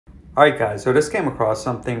Alright guys, so this came across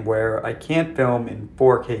something where I can't film in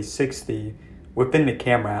 4K 60 within the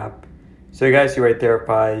camera app. So you guys see right there, if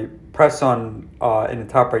I press on in the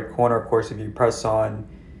top right corner, of course if you press on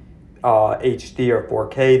HD or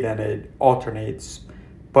 4K, then it alternates.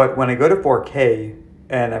 But when I go to 4K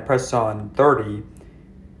and I press on 30,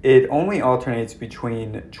 it only alternates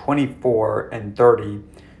between 24 and 30.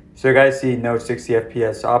 So you guys see no 60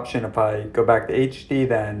 FPS option. If I go back to HD,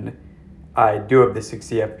 then I do have the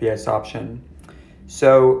 60 FPS option.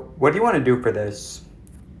 So what you want to do for this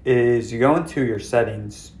is you go into your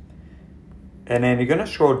settings, and then you're going to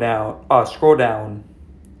scroll down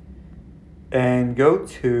and go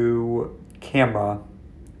to camera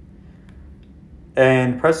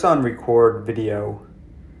and press on record video.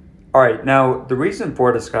 Alright, now the reason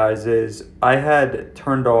for this, guys, is I had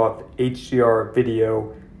turned off HDR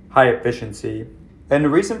video high efficiency. And the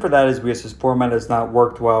reason for that is because this format has not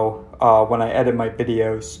worked well when I edit my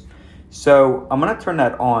videos. So I'm going to turn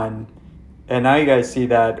that on. And now you guys see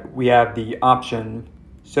that we have the option.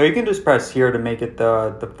 So you can just press here to make it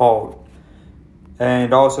the default.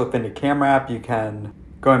 And also within the camera app, you can,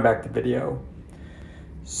 going back to video.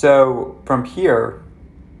 So from here,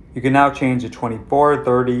 you can now change to 24,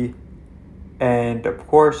 30, and of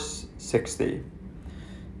course 60.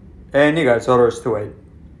 And you guys, all there is to it.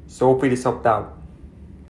 So hopefully this helped out.